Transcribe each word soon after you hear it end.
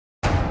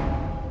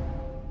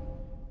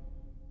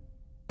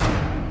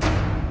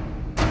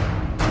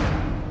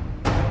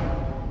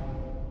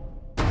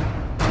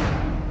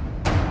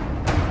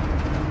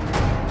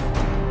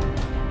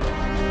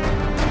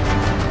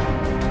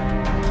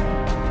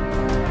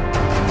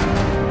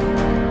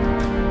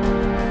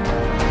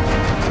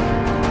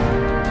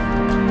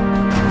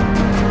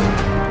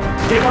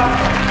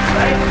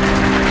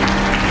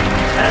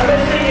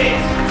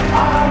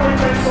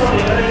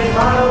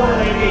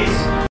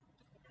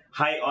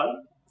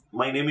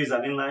My name is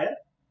Anil Nair,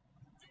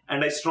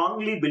 and I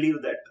strongly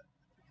believe that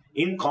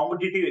in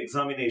competitive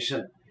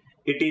examination,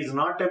 it is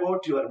not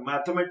about your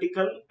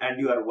mathematical and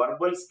your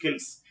verbal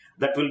skills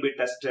that will be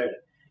tested.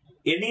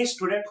 Any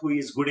student who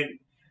is good in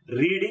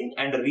reading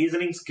and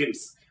reasoning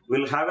skills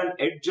will have an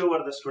edge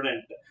over the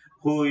student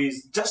who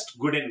is just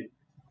good in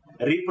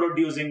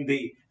reproducing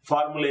the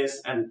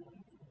formulas and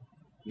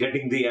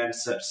getting the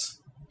answers.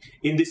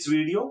 In this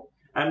video,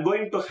 I am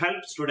going to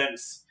help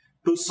students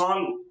to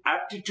solve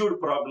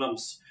aptitude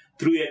problems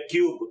through a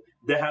cube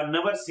they have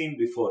never seen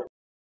before.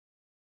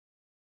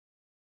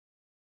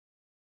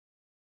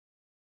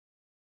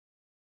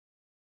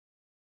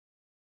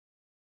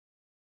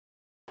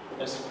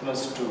 S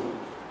plus 2,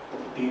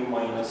 t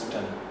minus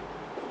 10,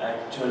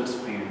 actual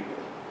speed,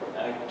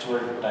 actual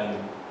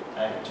time,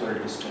 actual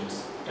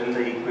distance. Tell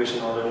the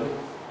equation orally.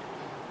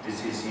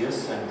 This is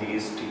S and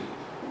this is t.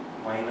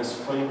 Minus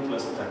 5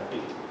 plus 30.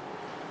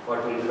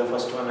 What will be the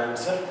first one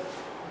answer?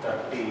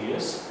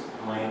 30S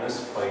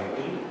minus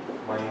 5t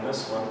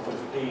minus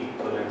 150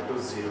 equivalent to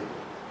 0.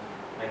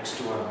 Next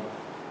one,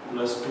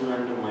 plus 2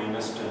 and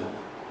minus 10.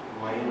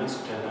 Minus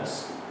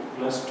 10s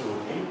plus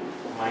 2t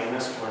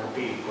minus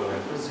 20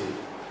 equivalent to 0.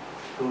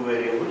 Two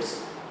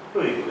variables, two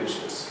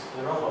equations.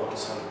 You know how to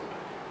solve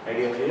it.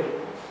 Idea clear?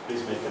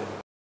 Please make a note.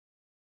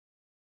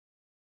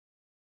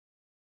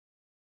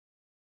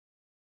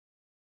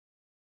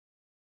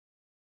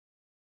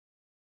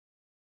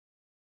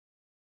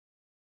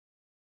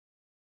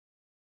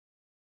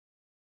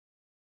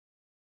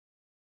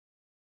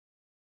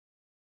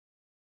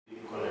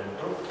 Equivalent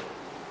to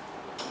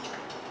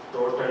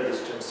total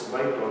distance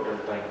by total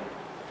time.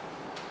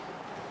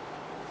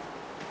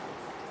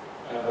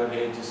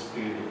 Average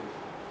speed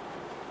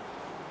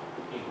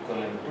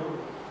equivalent to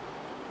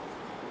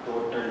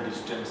total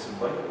distance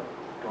by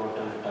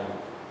total time.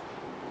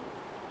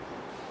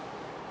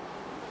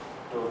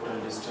 Total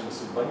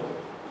distance by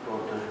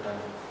total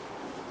time.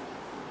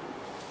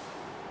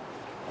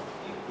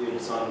 We will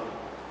solve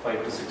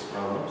 5 to 6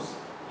 problems.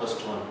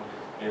 First one,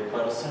 a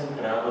person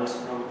travels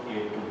from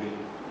A to B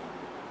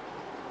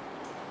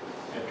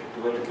at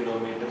 12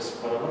 kilometers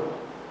per hour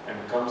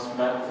and comes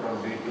back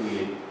from B to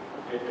A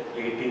at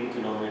 18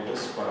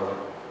 kilometers per hour.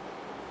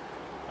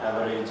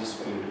 Average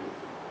speed.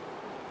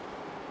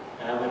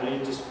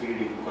 Average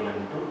speed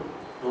equivalent to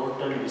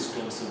total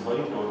distance by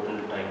total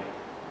time.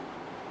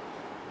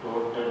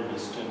 Total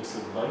distance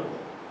by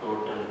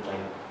total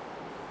time.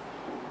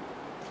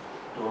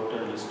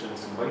 Total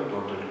distance by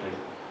total time.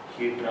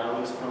 He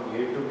travels from A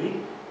to B,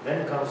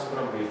 then comes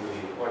from B to A.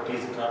 What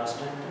is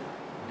constant?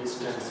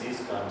 Distance is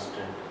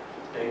constant.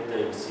 Take the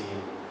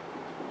LCM.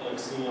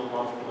 LCM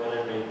of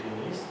 12 and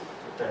 18 is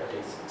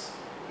 36.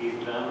 He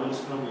travels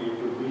from A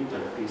to B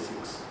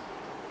 36.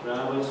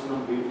 Travels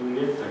from B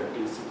to A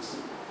 36.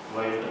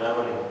 While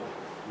traveling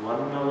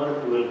 1 hour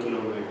 12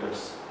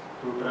 kilometers.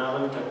 To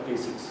travel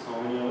 36,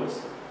 how many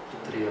hours?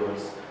 3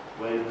 hours.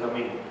 While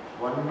coming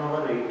 1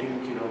 hour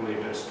 18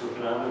 kilometers. To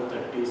travel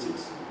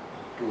 36,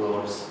 2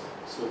 hours.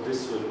 So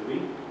this will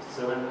be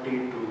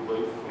 72 by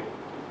 4,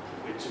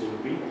 which will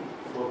be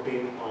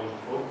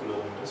 14.4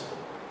 kilometers per hour.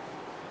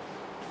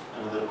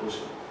 Another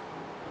question.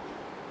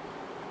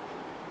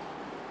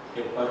 A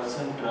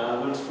person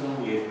travels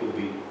from A to B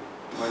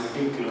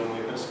 20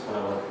 kilometers per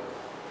hour.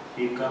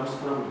 He comes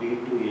from B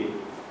to A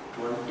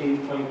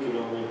 25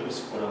 kilometers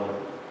per hour.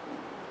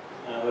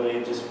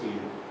 Average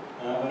speed.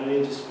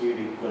 Average speed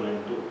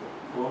equivalent to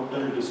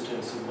total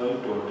distance by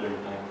total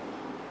time.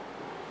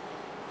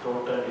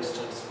 Total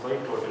distance by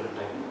total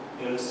time.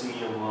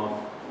 LCM of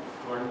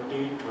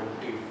 20,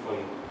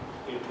 25.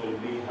 It will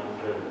be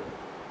 100.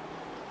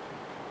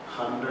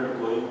 100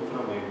 going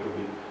from A to B.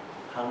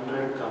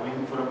 100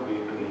 coming from B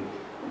to A.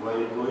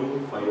 While going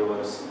 5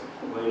 hours.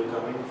 While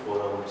coming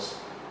 4 hours.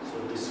 So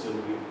this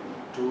will be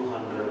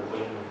 200 by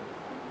 9.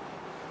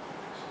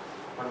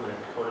 1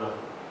 minute, hold on.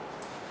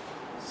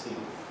 See.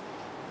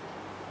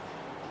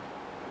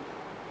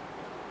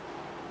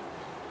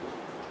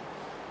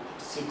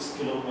 6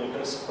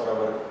 kilometers per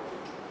hour,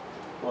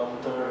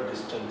 1/3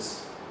 distance,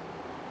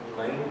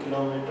 9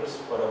 kilometers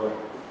per hour,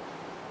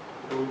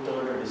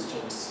 2/3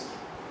 distance.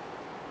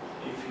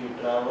 If he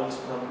travels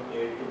from A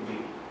to B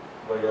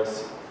via C,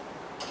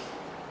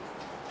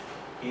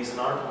 he is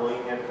not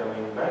going and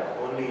coming back,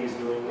 only he is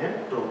doing a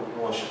true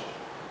motion.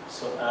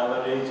 So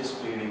average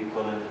speed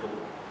equivalent to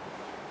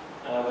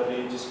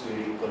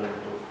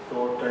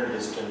total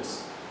distance.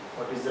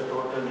 What is the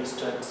total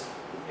distance?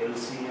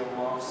 LCM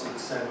of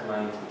 6 and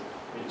 9,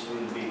 which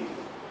will be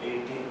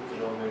 18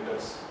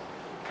 kilometers.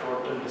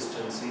 Total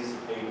distance is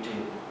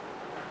 18.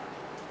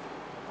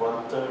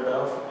 1/3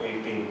 of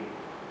 18.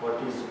 What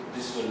is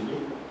this? Will be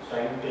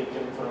time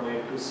taken from A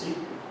to C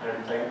and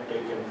time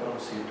taken from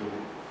C to D.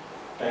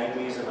 Time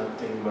is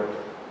nothing but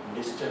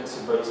distance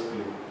by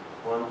speed.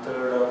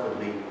 1/3 of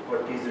D.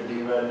 What is the D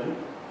value?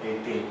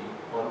 18.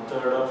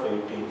 1/3 of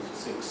 18,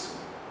 6.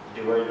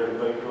 Divided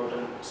by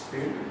total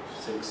speed,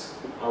 6.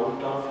 Out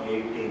of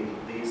 18,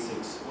 these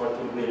 6. What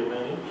will be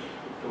remaining?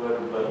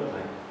 12 by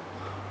 9.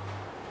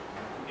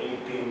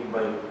 18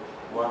 by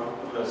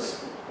 1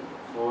 plus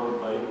 4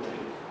 by 3,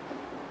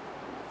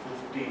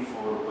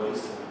 54 by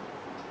 7.